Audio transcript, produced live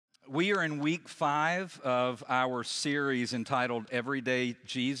We are in week 5 of our series entitled Everyday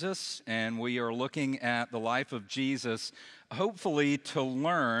Jesus, and we are looking at the life of Jesus, hopefully to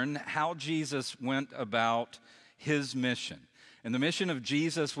learn how Jesus went about his mission. And the mission of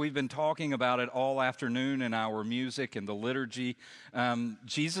Jesus, we've been talking about it all afternoon in our music and the liturgy.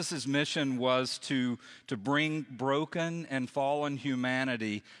 Jesus' mission was to bring broken and fallen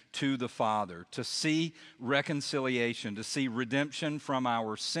humanity to the Father, to see reconciliation, to see redemption from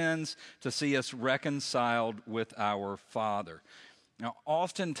our sins, to see us reconciled with our Father. Now,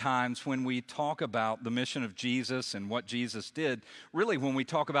 oftentimes when we talk about the mission of Jesus and what Jesus did, really when we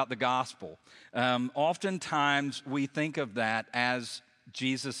talk about the gospel, oftentimes we think of that as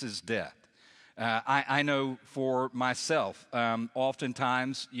Jesus' death. I know for myself,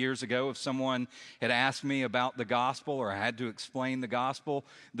 oftentimes years ago, if someone had asked me about the gospel or I had to explain the gospel,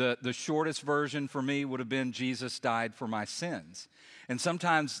 the shortest version for me would have been Jesus died for my sins. And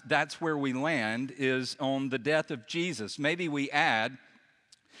sometimes that's where we land, is on the death of Jesus. Maybe we add,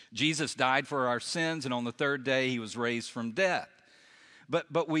 Jesus died for our sins, and on the third day he was raised from death.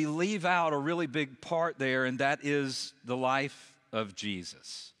 But we leave out a really big part there, and that is the life of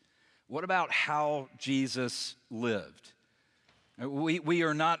Jesus. What about how Jesus lived? We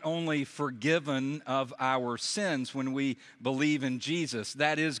are not only forgiven of our sins when we believe in Jesus.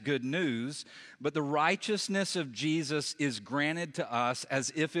 That is good news. But the righteousness of Jesus is granted to us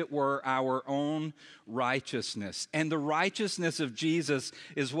as if it were our own righteousness. And the righteousness of Jesus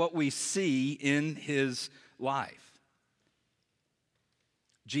is what we see in his life.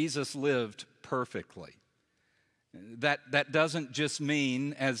 Jesus lived perfectly. That doesn't just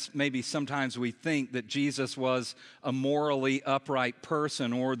mean, as maybe sometimes we think, that Jesus was a morally upright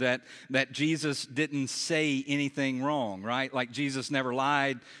person, or that Jesus didn't say anything wrong, right? Like Jesus never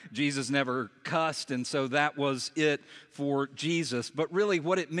lied, Jesus never cussed, and so that was it for Jesus. But really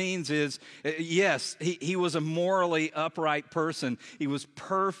what it means is, yes, he was a morally upright person. He was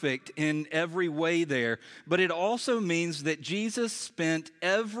perfect in every way there. But it also means that Jesus spent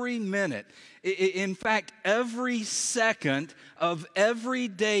every minute, in fact, every second of every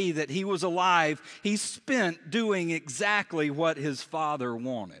day that he was alive, he spent doing exactly what his Father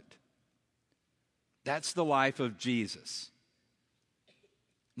wanted. That's the life of Jesus.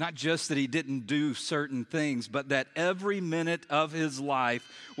 Not just that he didn't do certain things, but that every minute of his life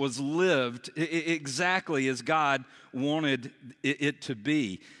was lived exactly as God wanted it to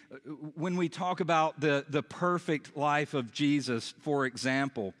be. When we talk about the perfect life of Jesus, for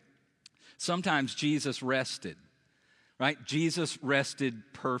example, sometimes Jesus rested, right? Jesus rested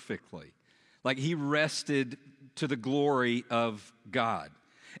perfectly. Like he rested to the glory of God.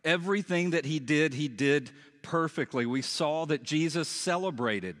 Everything that he did perfectly. We saw that Jesus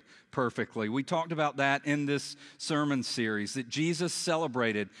celebrated perfectly. We talked about that in this sermon series, that Jesus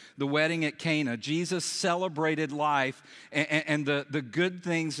celebrated the wedding at Cana. Jesus celebrated life and the good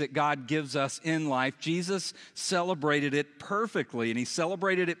things that God gives us in life. Jesus celebrated it perfectly, and he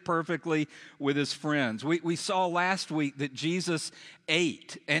celebrated it perfectly with his friends. We saw last week that Jesus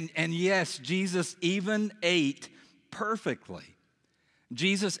ate, and yes, Jesus even ate perfectly.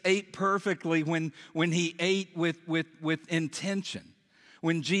 Jesus ate perfectly when he ate with intention.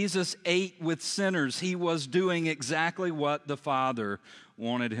 When Jesus ate with sinners, he was doing exactly what the Father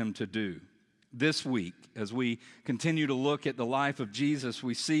wanted him to do. This week, as we continue to look at the life of Jesus,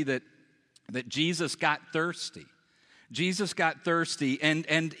 we see that Jesus got thirsty. Jesus got thirsty,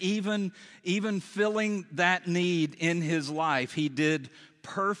 and even filling that need in his life, he did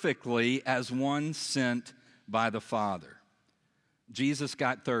perfectly as one sent by the Father. Jesus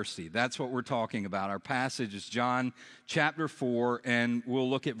got thirsty. That's what we're talking about. Our passage is John chapter 4, and we'll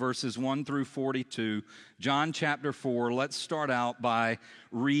look at verses 1 through 42. John chapter 4, let's start out by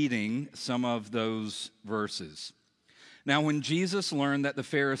reading some of those verses. Now, when Jesus learned that the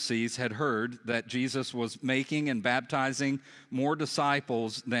Pharisees had heard that Jesus was making and baptizing more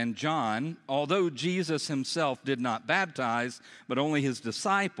disciples than John, although Jesus himself did not baptize, but only his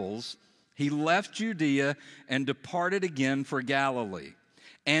disciples, he left Judea and departed again for Galilee.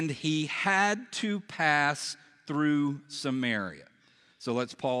 And he had to pass through Samaria. So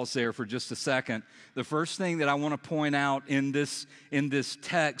let's pause there for just a second. The first thing that I want to point out in this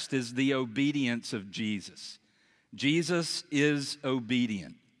text is the obedience of Jesus. Jesus is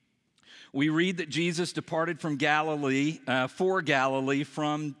obedient. We read that Jesus departed from Galilee, for Galilee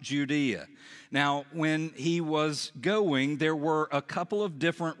from Judea. Now, when he was going, there were a couple of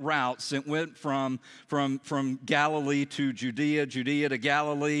different routes that went from Galilee to Judea, Judea to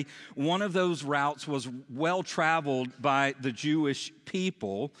Galilee. One of those routes was well traveled by the Jewish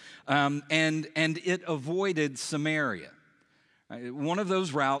people, and it avoided Samaria. One of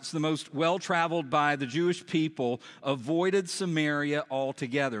those routes, the most well-traveled by the Jewish people, avoided Samaria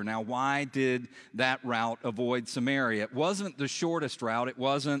altogether. Now, why did that route avoid Samaria? It wasn't the shortest route. It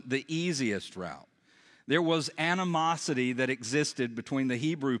wasn't the easiest route. There was animosity that existed between the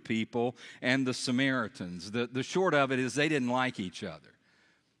Hebrew people and the Samaritans. The short of it is they didn't like each other.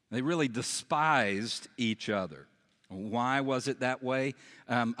 They really despised each other. Why was it that way?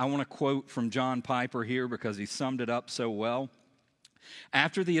 I want to quote from John Piper here because he summed it up so well.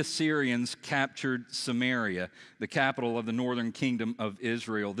 After the Assyrians captured Samaria, the capital of the northern kingdom of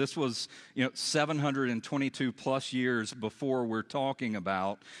Israel, this was 722 plus years before we're talking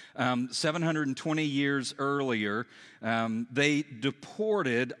about. 720 years earlier, they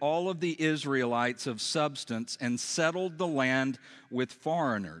deported all of the Israelites of substance and settled the land with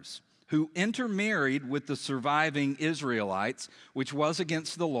foreigners who intermarried with the surviving Israelites, which was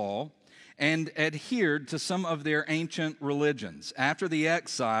against the law, and adhered to some of their ancient religions. After the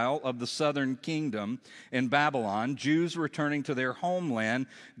exile of the southern kingdom in Babylon, Jews returning to their homeland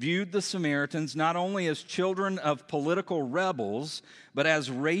viewed the Samaritans not only as children of political rebels, but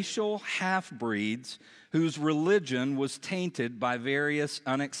as racial half-breeds whose religion was tainted by various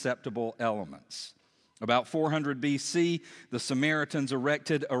unacceptable elements. About 400 BC, the Samaritans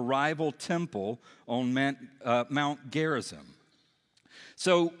erected a rival temple on Mount Gerizim.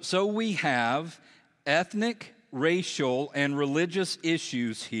 So we have ethnic, racial, and religious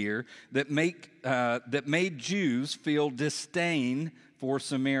issues here that made Jews feel disdain for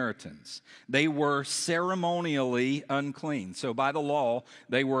Samaritans. They were ceremonially unclean. So by the law,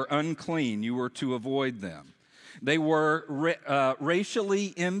 they were unclean. You were to avoid them. They were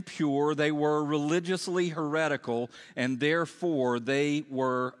racially impure. They were religiously heretical, and therefore they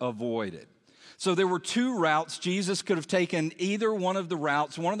were avoided. So there were two routes. Jesus could have taken either one of the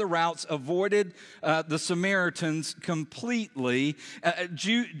routes. One of the routes avoided the Samaritans completely.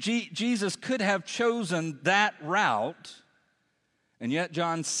 Jesus could have chosen that route, and yet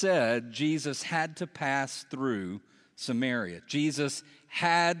John said Jesus had to pass through Samaria. Jesus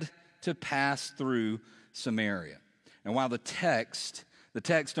had to pass through Samaria. And while the text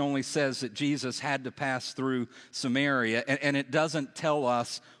only says that Jesus had to pass through Samaria, and it doesn't tell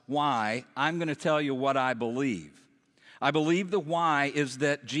us why, I'm going to tell you what I believe. I believe the why is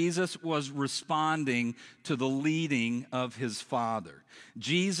that Jesus was responding to the leading of his Father.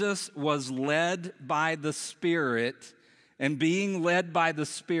 Jesus was led by the Spirit, and being led by the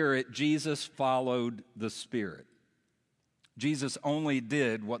Spirit, Jesus followed the Spirit. Jesus only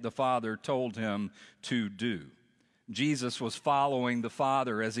did what the Father told him to do. Jesus was following the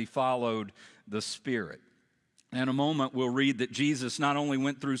Father as he followed the Spirit. In a moment, we'll read that Jesus not only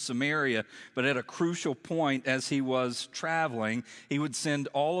went through Samaria, but at a crucial point as he was traveling, he would send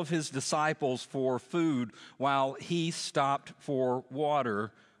all of his disciples for food while he stopped for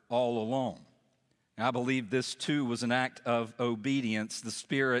water all alone. I believe this too was an act of obedience. The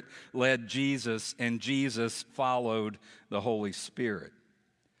Spirit led Jesus, and Jesus followed the Holy Spirit.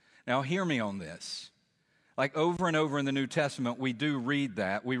 Now, hear me on this. Like over and over in the New Testament, we do read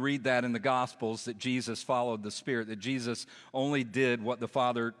that. We read that in the Gospels that Jesus followed the Spirit, that Jesus only did what the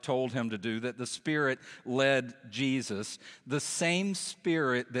Father told him to do, that the Spirit led Jesus. The same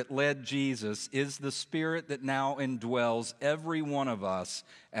Spirit that led Jesus is the Spirit that now indwells every one of us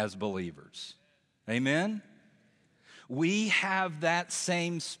as believers. Amen? We have that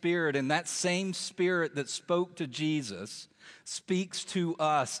same Spirit, and that same Spirit that spoke to Jesus speaks to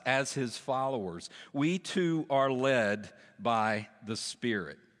us as his followers. We too are led by the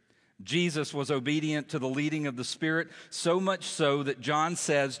Spirit. Jesus was obedient to the leading of the Spirit, so much so that John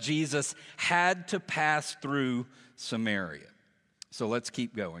says Jesus had to pass through Samaria. So let's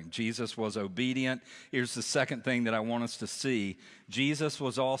keep going. Jesus was obedient. Here's the second thing that I want us to see. Jesus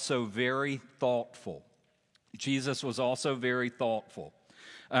was also very thoughtful. Jesus was also very thoughtful.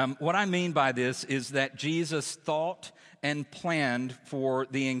 What I mean by this is that Jesus thought and planned for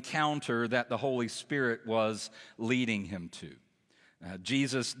the encounter that the Holy Spirit was leading him to.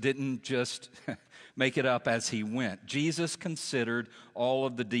 Jesus didn't just make it up as he went. Jesus considered all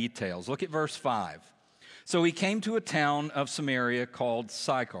of the details. Look at verse 5. So he came to a town of Samaria called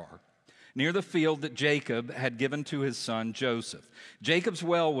Sychar, near the field that Jacob had given to his son Joseph. Jacob's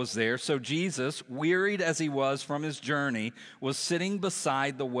well was there, so Jesus, wearied as he was from his journey, was sitting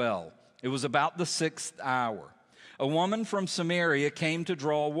beside the well. It was about the 6th hour. A woman from Samaria came to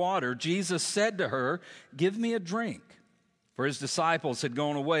draw water. Jesus said to her, "Give me a drink," for his disciples had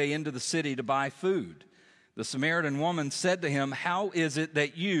gone away into the city to buy food. The Samaritan woman said to him, "How is it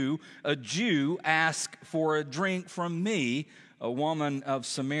that you, a Jew, ask for a drink from me, a woman of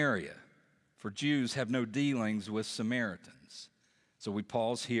Samaria? For Jews have no dealings with Samaritans." So we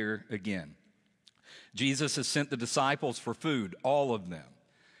pause here again. Jesus has sent the disciples for food, all of them.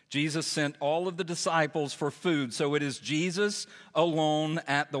 Jesus sent all of the disciples for food, so it is Jesus alone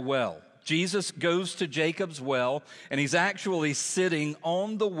at the well. Jesus goes to Jacob's well, and he's actually sitting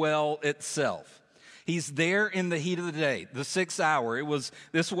on the well itself. He's there in the heat of the day, the 6th hour.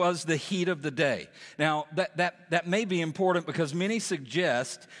 This was the heat of the day. Now, that may be important because many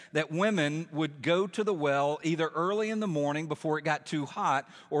suggest that women would go to the well either early in the morning before it got too hot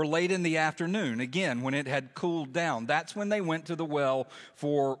or late in the afternoon, again, when it had cooled down. That's when they went to the well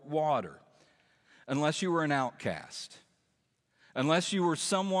for water, unless you were an outcast. Unless you were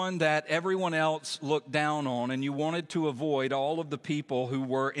someone that everyone else looked down on and you wanted to avoid all of the people who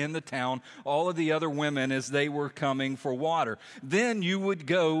were in the town, all of the other women as they were coming for water. Then you would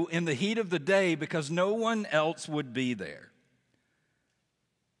go in the heat of the day because no one else would be there.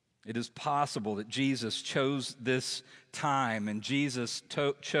 It is possible that Jesus chose this time and Jesus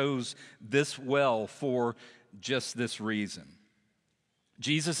chose this well for just this reason.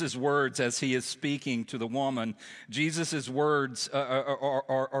 Jesus' words as he is speaking to the woman, Jesus' words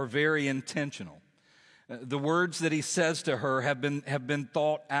are very intentional. The words that he says to her have been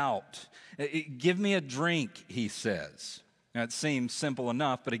thought out. Give me a drink, he says. Now, it seems simple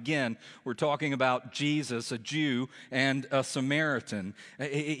enough, but again, we're talking about Jesus, a Jew, and a Samaritan.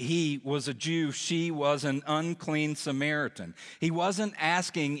 He was a Jew, she was an unclean Samaritan. He wasn't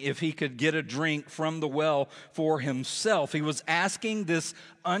asking if he could get a drink from the well for himself. He was asking this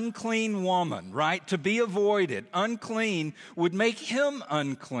unclean woman, right, to be avoided. Unclean would make him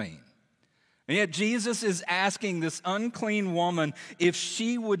unclean. And yet Jesus is asking this unclean woman if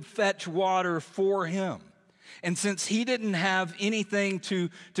she would fetch water for him. And since he didn't have anything to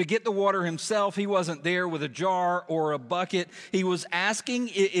get the water himself, he wasn't there with a jar or a bucket. He was asking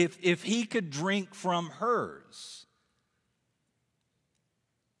if he could drink from hers.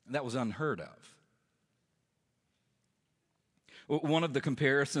 And that was unheard of. One of the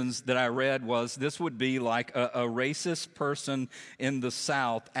comparisons that I read was this would be like a racist person in the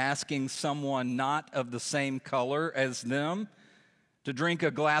South asking someone not of the same color as them to drink a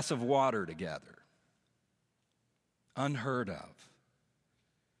glass of water together. Unheard of.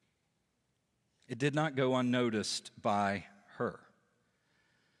 It did not go unnoticed by her.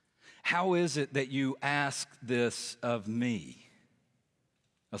 How is it that you ask this of me,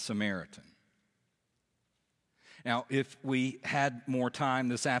 a Samaritan? Now, if we had more time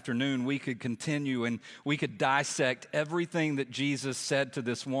this afternoon, we could continue and we could dissect everything that Jesus said to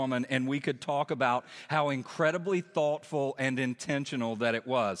this woman, and we could talk about how incredibly thoughtful and intentional that it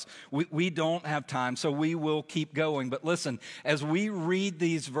was. We don't have time, so we will keep going. But listen, as we read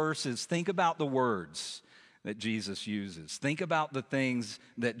these verses, think about the words that Jesus uses. Think about the things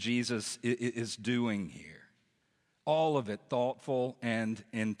that Jesus is doing here. All of it thoughtful and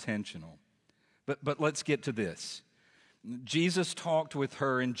intentional. But let's get to this. Jesus talked with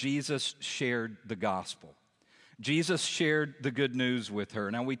her and Jesus shared the gospel. Jesus shared the good news with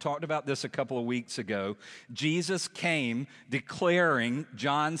her. Now, we talked about this a couple of weeks ago. Jesus came declaring,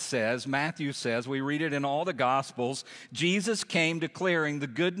 John says, Matthew says, we read it in all the Gospels, Jesus came declaring the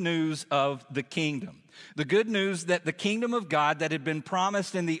good news of the kingdom. The good news that the kingdom of God that had been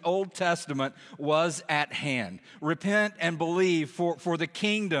promised in the Old Testament was at hand. Repent and believe, for the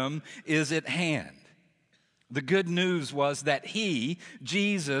kingdom is at hand. The good news was that he,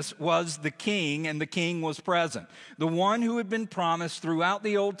 Jesus, was the king and the king was present. The one who had been promised throughout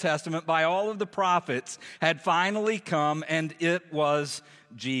the Old Testament by all of the prophets had finally come, and it was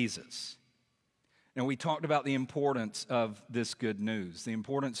Jesus. Now, we talked about the importance of this good news. The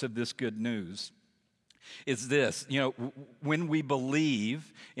importance of this good news is this, when we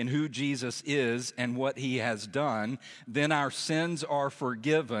believe in who Jesus is and what he has done, then our sins are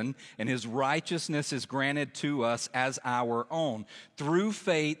forgiven and his righteousness is granted to us as our own. Through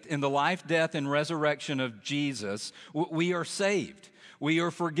faith in the life, death, and resurrection of Jesus, we are saved. We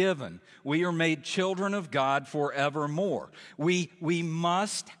are forgiven. We are made children of God forevermore. We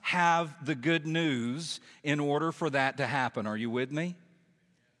must have the good news in order for that to happen. Are you with me?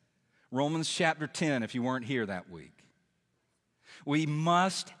 Romans chapter 10, if you weren't here that week. We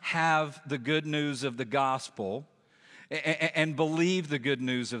must have the good news of the gospel and believe the good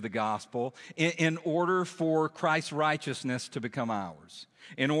news of the gospel in order for Christ's righteousness to become ours,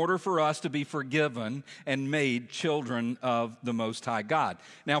 in order for us to be forgiven and made children of the Most High God.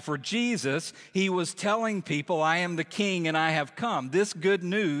 Now, for Jesus, he was telling people, I am the king and I have come. This good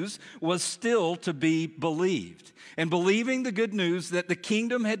news was still to be believed. And believing the good news that the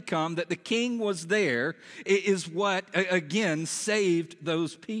kingdom had come, that the king was there, is what, again, saved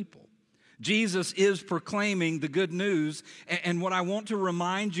those people. Jesus is proclaiming the good news, and what I want to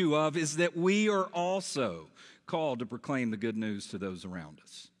remind you of is that we are also called to proclaim the good news to those around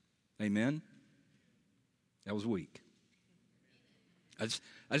us. Amen? That was weak. I just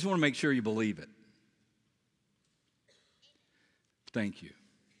want to make sure you believe it. Thank you.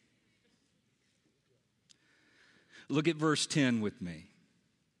 Look at verse 10 with me.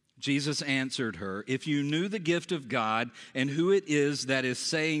 Jesus answered her, "If you knew the gift of God and who it is that is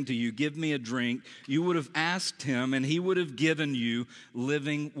saying to you, 'Give me a drink,' you would have asked him, and he would have given you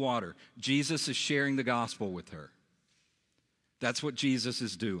living water." Jesus is sharing the gospel with her. That's what Jesus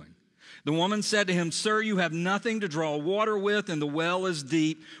is doing. The woman said to him, "Sir, you have nothing to draw water with, and the well is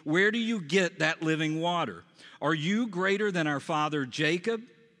deep. Where do you get that living water? Are you greater than our father Jacob?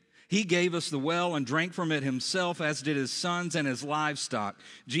 He gave us the well and drank from it himself, as did his sons and his livestock."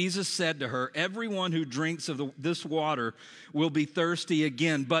 Jesus said to her, "Everyone who drinks of this water will be thirsty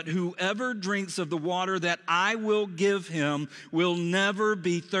again, but whoever drinks of the water that I will give him will never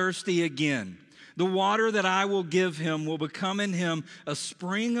be thirsty again. The water that I will give him will become in him a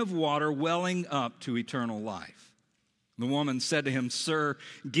spring of water welling up to eternal life." The woman said to him, "Sir,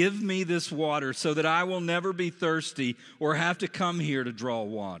 give me this water so that I will never be thirsty or have to come here to draw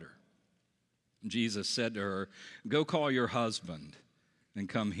water." Jesus said to her, "Go call your husband and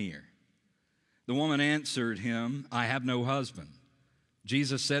come here." The woman answered him, "I have no husband."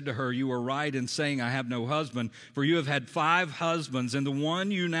 Jesus said to her, "You are right in saying, 'I have no husband,' for you have had 5 husbands, and the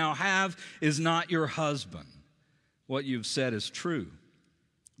one you now have is not your husband. What you've said is true."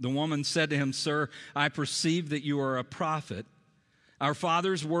 The woman said to him, "Sir, I perceive that you are a prophet. Our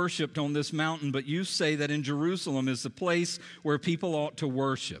fathers worshipped on this mountain, but you say that in Jerusalem is the place where people ought to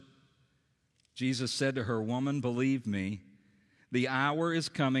worship." Jesus said to her, "Woman, believe me, the hour is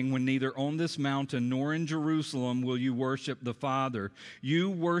coming when neither on this mountain nor in Jerusalem will you worship the Father. You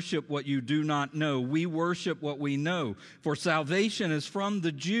worship what you do not know. We worship what we know, for salvation is from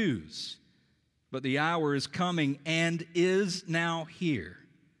the Jews. But the hour is coming and is now here,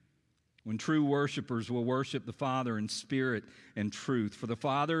 when true worshipers will worship the Father in spirit and truth. For the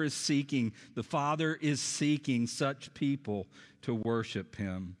Father is seeking such people to worship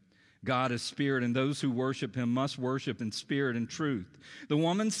him. God is spirit, and those who worship him must worship in spirit and truth." The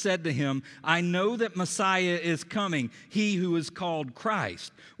woman said to him, "I know that Messiah is coming, he who is called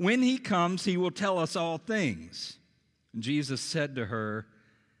Christ. When he comes, he will tell us all things." And Jesus said to her,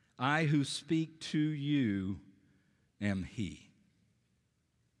 "I who speak to you am he."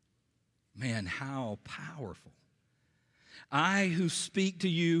 Man, how powerful. "I who speak to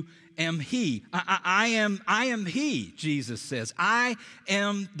you am he." I am he, Jesus says. I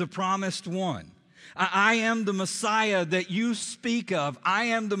am the promised one. I am the Messiah that you speak of. I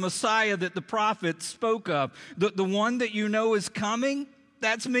am the Messiah that the prophets spoke of. The one that you know is coming,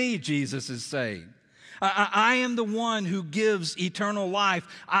 that's me, Jesus is saying. I am the one who gives eternal life.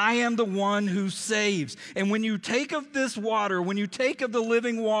 I am the one who saves. And when you take of this water, when you take of the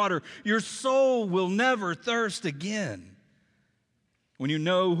living water, your soul will never thirst again. When you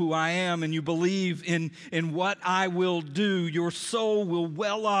know who I am and you believe in what I will do, your soul will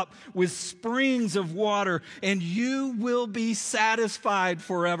well up with springs of water, and you will be satisfied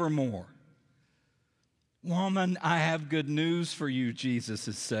forevermore. Woman, I have good news for you, Jesus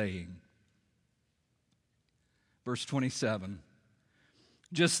is saying. Verse 27,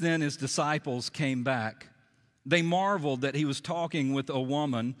 just then his disciples came back. They marveled that he was talking with a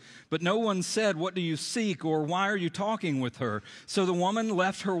woman, but no one said, "What do you seek?" or "Why are you talking with her?" So the woman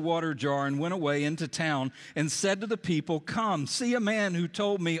left her water jar and went away into town and said to the people, "Come, see a man who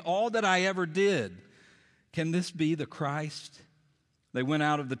told me all that I ever did. Can this be the Christ?" They went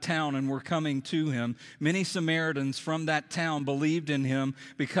out of the town and were coming to him. Many Samaritans from that town believed in him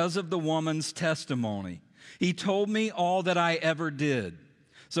because of the woman's testimony. "He told me all that I ever did."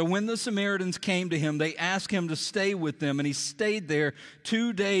 So when the Samaritans came to him, they asked him to stay with them, and he stayed there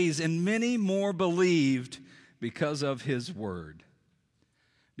 2 days, and many more believed because of his word.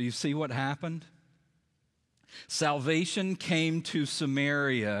 Do you see what happened? Salvation came to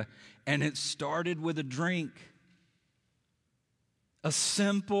Samaria, and it started with a drink. A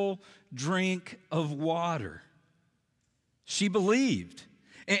simple drink of water. She believed.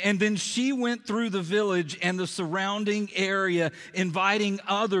 And then she went through the village and the surrounding area, inviting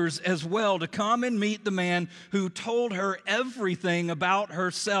others as well to come and meet the man who told her everything about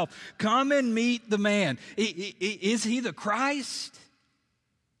herself. Come and meet the man. Is he the Christ?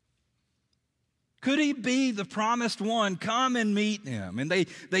 Could he be the promised one? Come and meet him. And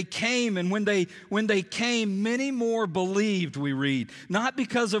they came, and when they came, many more believed, we read. Not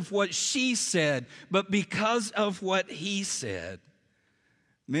because of what she said, but because of what he said.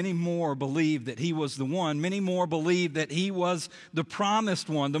 Many more believed that he was the one. Many more believed that he was the promised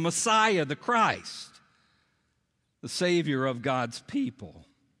one, the Messiah, the Christ, the Savior of God's people.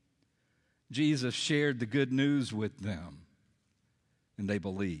 Jesus shared the good news with them, and they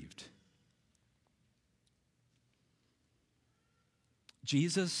believed.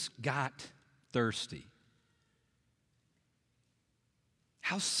 Jesus got thirsty.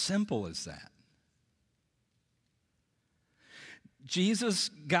 How simple is that? Jesus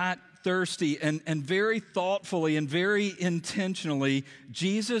got thirsty, and very thoughtfully and very intentionally,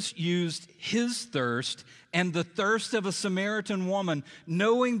 Jesus used his thirst and the thirst of a Samaritan woman,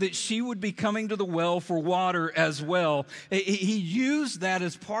 knowing that she would be coming to the well for water as well. He used that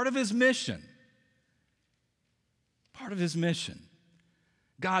as part of his mission. Part of his mission.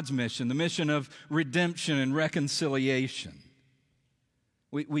 God's mission, the mission of redemption and reconciliation.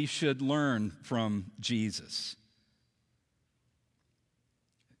 We should learn from Jesus.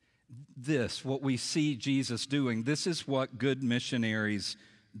 This, what we see Jesus doing, this is what good missionaries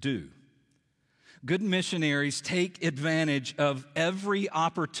do. Good missionaries take advantage of every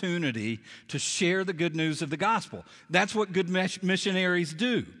opportunity to share the good news of the gospel. That's what good missionaries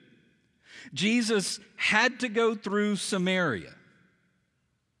do. Jesus had to go through Samaria.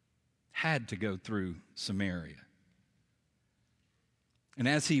 Had to go through Samaria. And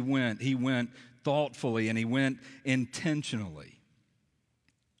as he went thoughtfully and he went intentionally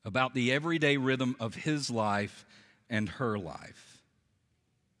about the everyday rhythm of his life and her life.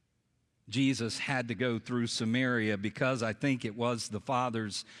 Jesus had to go through Samaria because I think it was the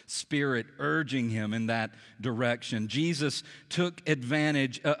Father's Spirit urging him in that direction. Jesus took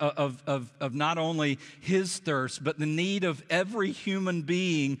advantage of not only his thirst, but the need of every human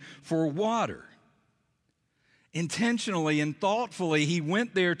being for water. Intentionally and thoughtfully, he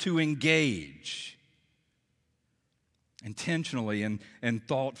went there to engage. Intentionally and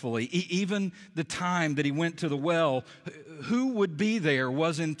thoughtfully. Even the time that he went to the well, who would be there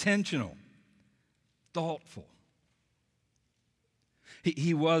was intentional, thoughtful.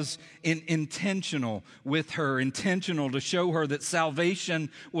 He was intentional with her, intentional to show her that salvation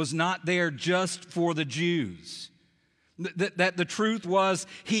was not there just for the Jews. That the truth was,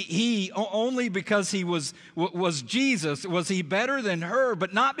 he only because he was Jesus, was he better than her,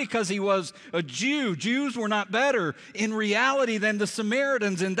 but not because he was a Jew. Jews were not better in reality than the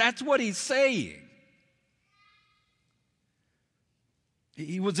Samaritans, and that's what he's saying.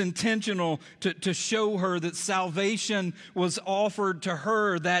 He was intentional to show her that salvation was offered to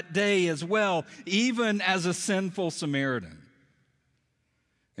her that day as well, even as a sinful Samaritan.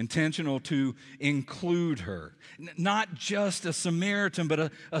 Intentional to include her. Not just a Samaritan,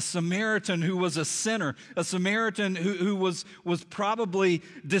 but a Samaritan who was a sinner. A Samaritan who was probably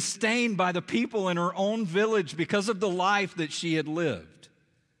disdained by the people in her own village because of the life that she had lived.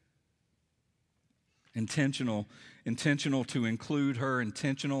 Intentional to include her.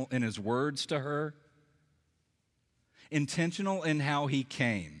 Intentional in his words to her. Intentional in how he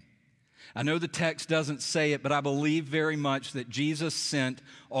came. I know the text doesn't say it, but I believe very much that Jesus sent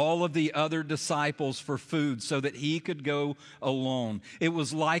all of the other disciples for food so that he could go alone. It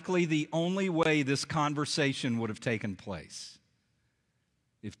was likely the only way this conversation would have taken place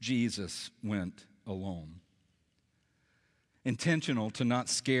if Jesus went alone. Intentional to not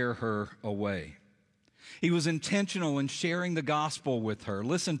scare her away. He was intentional in sharing the gospel with her.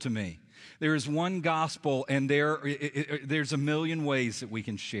 Listen to me. There is one gospel, and there's a million ways that we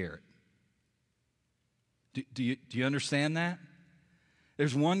can share it. Do you understand that?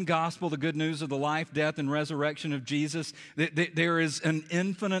 There's one gospel, the good news of the life, death, and resurrection of Jesus. There is an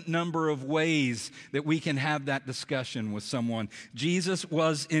infinite number of ways that we can have that discussion with someone. Jesus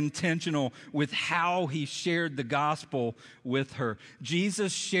was intentional with how he shared the gospel with her.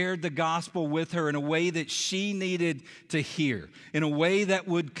 Jesus shared the gospel with her in a way that she needed to hear, in a way that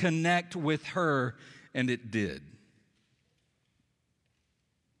would connect with her, and it did.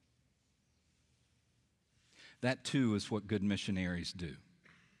 That too is what good missionaries do.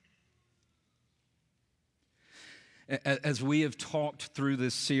 As we have talked through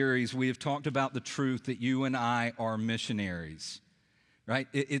this series, we have talked about the truth that you and I are missionaries, right?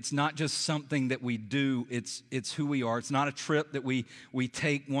 It's not just something that we do, it's who we are. It's not a trip that we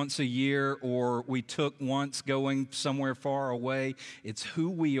take once a year or we took once going somewhere far away. It's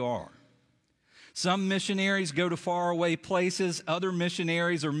who we are. Some missionaries go to faraway places. Other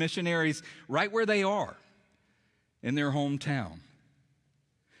missionaries are missionaries right where they are, in their hometown.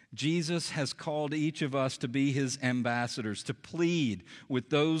 Jesus has called each of us to be his ambassadors, to plead with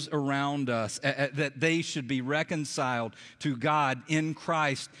those around us that they should be reconciled to God in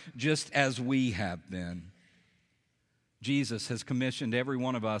Christ just as we have been. Jesus has commissioned every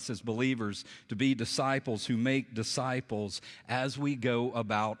one of us as believers to be disciples who make disciples as we go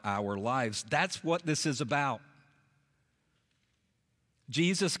about our lives. That's what this is about.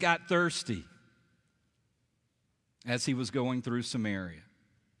 Jesus got thirsty as he was going through Samaria.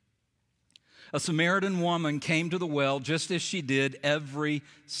 A Samaritan woman came to the well just as she did every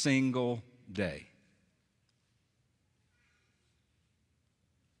single day.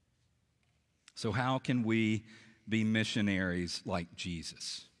 So how can we be missionaries like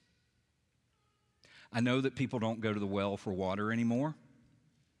Jesus? I know that people don't go to the well for water anymore,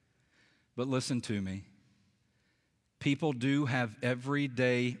 but listen to me. People do have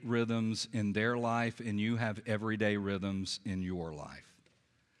everyday rhythms in their life, and you have everyday rhythms in your life.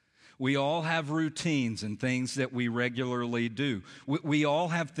 We all have routines and things that we regularly do. We all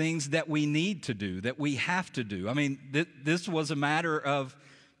have things that we need to do, that we have to do. I mean, this was a matter of,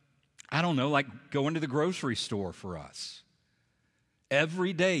 I don't know, like going to the grocery store for us.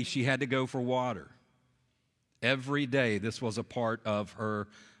 Every day she had to go for water. Every day this was a part of her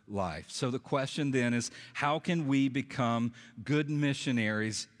life. So the question then is, how can we become good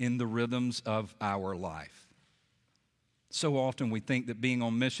missionaries in the rhythms of our life? So often we think that being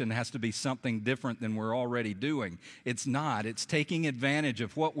on mission has to be something different than we're already doing. It's not. It's taking advantage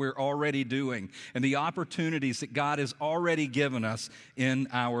of what we're already doing and the opportunities that God has already given us in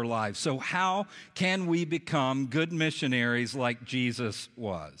our lives. So how can we become good missionaries like Jesus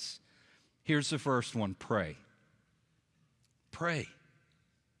was? Here's the first one: pray. Pray.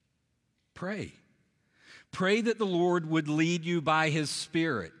 Pray. Pray that the Lord would lead you by His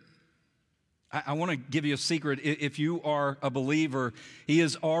Spirit. I want to give you a secret. If you are a believer, He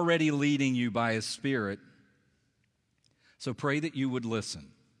is already leading you by His Spirit. So pray that you would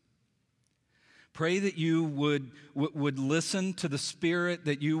listen. Pray that you would listen to the Spirit,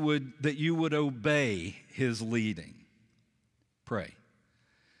 that you would obey His leading. Pray.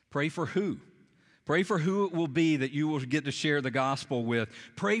 Pray for who? Pray for who it will be that you will get to share the gospel with.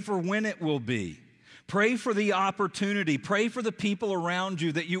 Pray for when it will be. Pray for the opportunity. Pray for the people around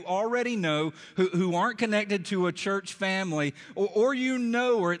you that you already know who aren't connected to a church family, or you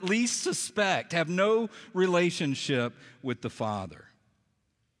know, or at least suspect, have no relationship with the Father.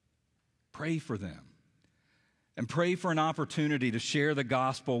 Pray for them. And pray for an opportunity to share the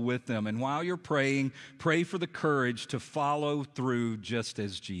gospel with them. And while you're praying, pray for the courage to follow through just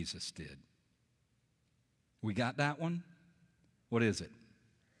as Jesus did. We got that one? What is it?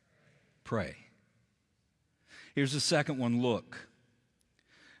 Pray. Here's the second one: look.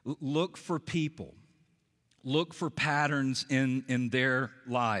 Look for people. Look for patterns in their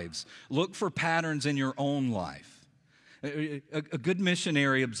lives. Look for patterns in your own life. A good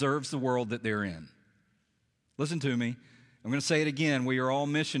missionary observes the world that they're in. Listen to me. I'm going to say it again. We are all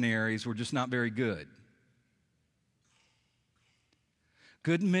missionaries. We're just not very good.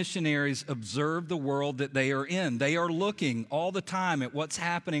 Good missionaries observe the world that they are in. They are looking all the time at what's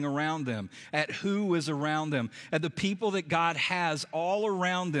happening around them, at who is around them, at the people that God has all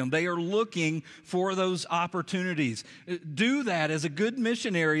around them. They are looking for those opportunities. Do that as a good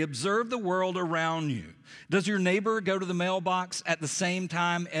missionary. Observe the world around you. Does your neighbor go to the mailbox at the same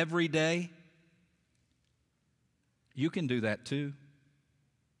time every day? You can do that too.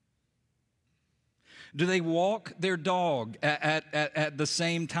 Do they walk their dog at the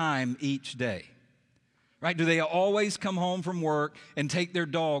same time each day? Right? Do they always come home from work and take their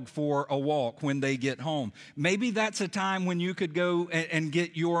dog for a walk when they get home? Maybe that's a time when you could go and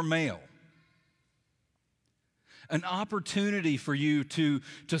get your mail. An opportunity for you to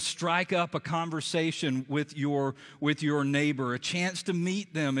strike up a conversation with your neighbor, a chance to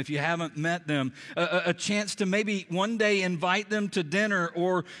meet them if you haven't met them, a chance to maybe one day invite them to dinner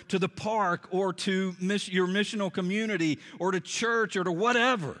or to the park or to your missional community or to church or to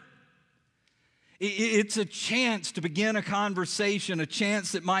whatever. It's a chance to begin a conversation, a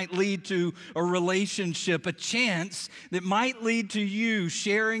chance that might lead to a relationship, a chance that might lead to you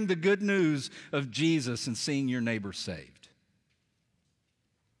sharing the good news of Jesus and seeing your neighbor saved.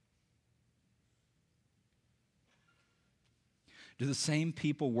 Do the same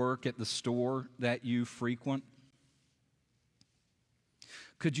people work at the store that you frequent?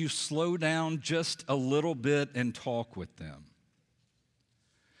 Could you slow down just a little bit and talk with them?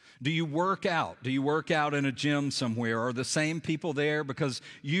 Do you work out? Do you work out in a gym somewhere? Are the same people there? Because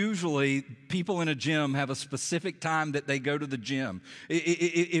usually people in a gym have a specific time that they go to the gym.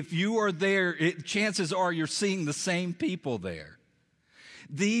 If you are there, chances are you're seeing the same people there.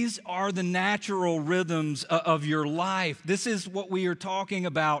 These are the natural rhythms of your life. This is what we are talking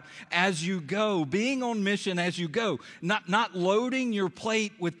about as you go, being on mission as you go, not loading your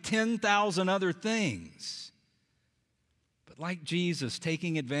plate with 10,000 other things. like Jesus,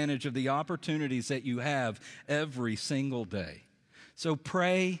 taking advantage of the opportunities that you have every single day. So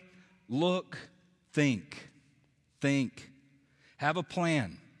pray, look, think. Have a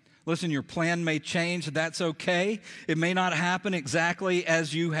plan. Listen, your plan may change. That's okay. It may not happen exactly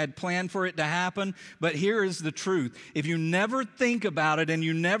as you had planned for it to happen, but here is the truth. If you never think about it and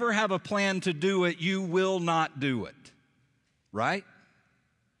you never have a plan to do it, you will not do it. Right?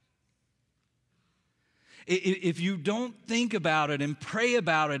 If you don't think about it and pray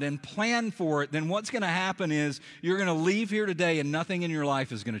about it and plan for it, then what's going to happen is you're going to leave here today and nothing in your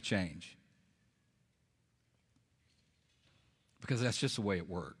life is going to change. Because that's just the way it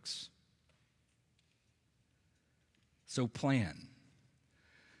works. So plan.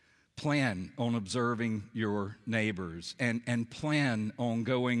 Plan on observing your neighbors and plan on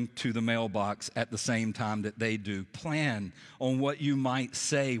going to the mailbox at the same time that they do. Plan on what you might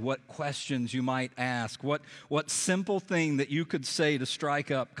say, what questions you might ask, what simple thing that you could say to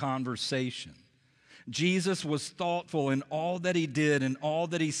strike up conversation. Jesus was thoughtful in all that he did and all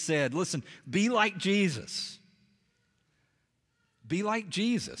that he said. Listen, be like Jesus. Be like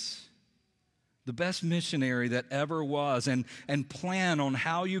Jesus, the best missionary that ever was, and plan on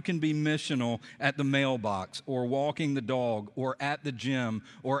how you can be missional at the mailbox or walking the dog or at the gym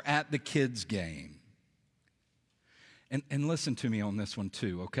or at the kids' game. And listen to me on this one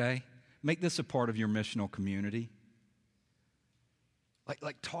too, okay? Make this a part of your missional community.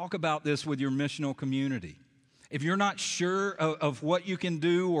 Like talk about this with your missional community. If you're not sure of what you can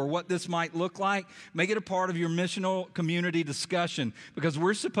do or what this might look like, make it a part of your missional community discussion, because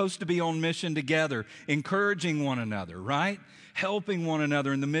we're supposed to be on mission together, encouraging one another, right? Helping one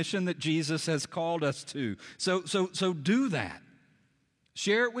another in the mission that Jesus has called us to. So do that.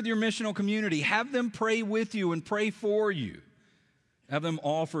 Share it with your missional community. Have them pray with you and pray for you. Have them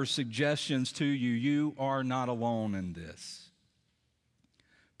offer suggestions to you. You are not alone in this.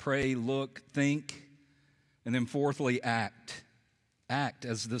 Pray, look, think. And then fourthly, act. Act.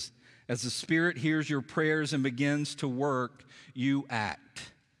 As the Spirit hears your prayers and begins to work, you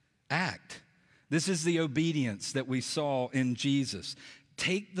act. Act. This is the obedience that we saw in Jesus.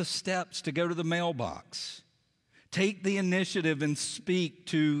 Take the steps to go to the mailbox. Take the initiative and speak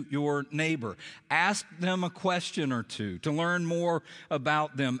to your neighbor. Ask them a question or two to learn more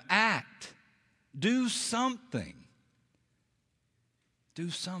about them. Act. Do something.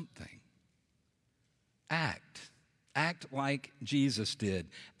 Do something. Act. Act like Jesus did.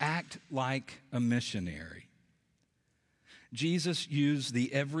 Act like a missionary. Jesus used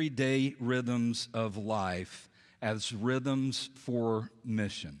the everyday rhythms of life as rhythms for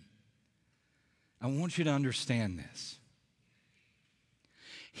mission. I want you to understand this.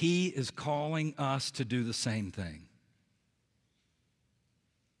 He is calling us to do the same thing.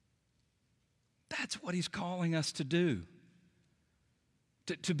 That's what he's calling us to do.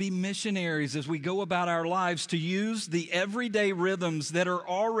 To be missionaries as we go about our lives, to use the everyday rhythms that are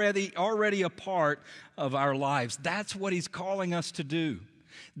already a part of our lives. That's what he's calling us to do.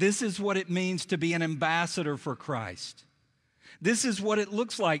 This is what it means to be an ambassador for Christ. This is what it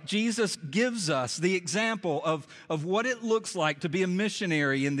looks like. Jesus gives us the example of what it looks like to be a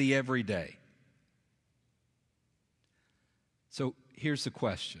missionary in the everyday. So here's the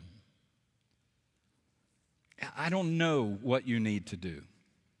question. I don't know what you need to do.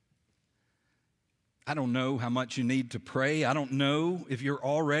 I don't know how much you need to pray. I don't know if you're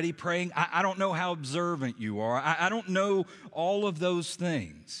already praying. I don't know how observant you are. I don't know all of those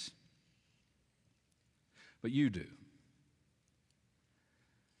things. But you do.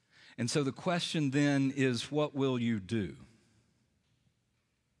 And so the question then is, what will you do?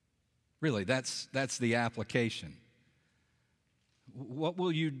 Really, that's the application. What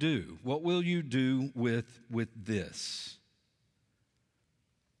will you do? What will you do with this?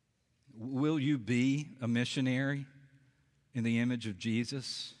 Will you be a missionary in the image of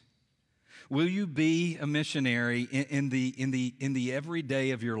Jesus? Will you be a missionary in the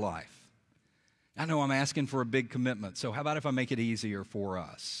everyday of your life? I know I'm asking for a big commitment, so how about if I make it easier for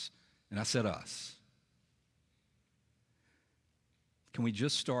us? And I said us. Can we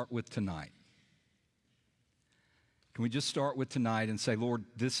just start with tonight? Can we just start with tonight and say, Lord,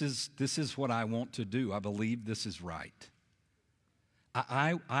 this is what I want to do. I believe this is right.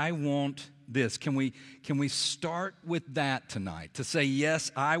 I want this. Can we start with that tonight? To say,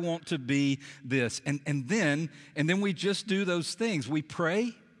 yes, I want to be this. And then we just do those things. We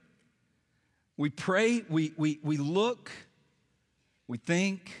pray, we look, we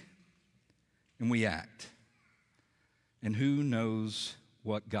think, and we act. And who knows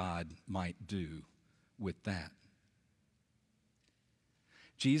what God might do with that.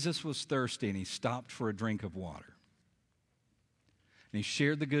 Jesus was thirsty and he stopped for a drink of water. And he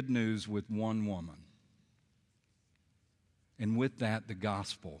shared the good news with one woman. And with that, the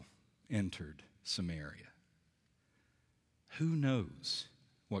gospel entered Samaria. Who knows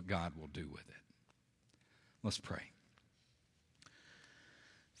what God will do with it? Let's pray.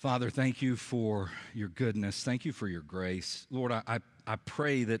 Father, thank you for your goodness. Thank you for your grace. Lord, I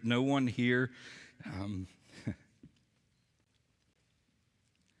pray that no one here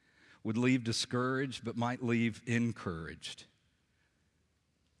would leave discouraged, but might leave encouraged.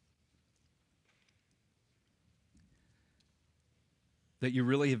 That you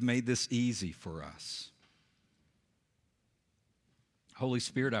really have made this easy for us. Holy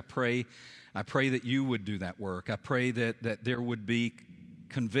Spirit, I pray that you would do that work. I pray that there would be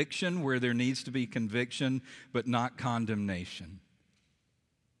conviction where there needs to be conviction, but not condemnation.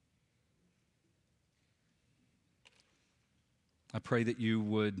 I pray that you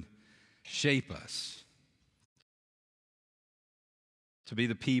would shape us to be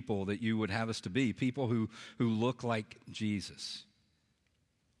the people that you would have us to be, people who look like Jesus.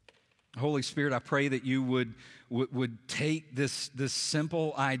 Holy Spirit, I pray that you would take this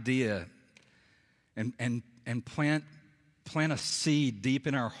simple idea and plant a seed deep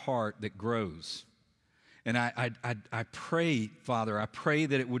in our heart that grows. And I pray, Father, I pray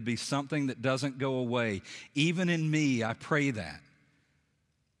that it would be something that doesn't go away. Even in me, I pray that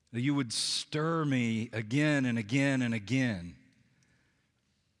you would stir me again and again and again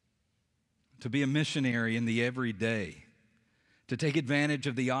to be a missionary in the everyday, to take advantage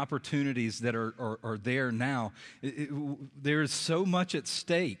of the opportunities that are there now. There is so much at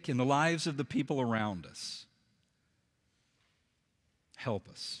stake in the lives of the people around us. Help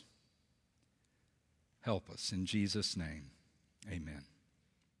us. Help us. In Jesus' name, amen.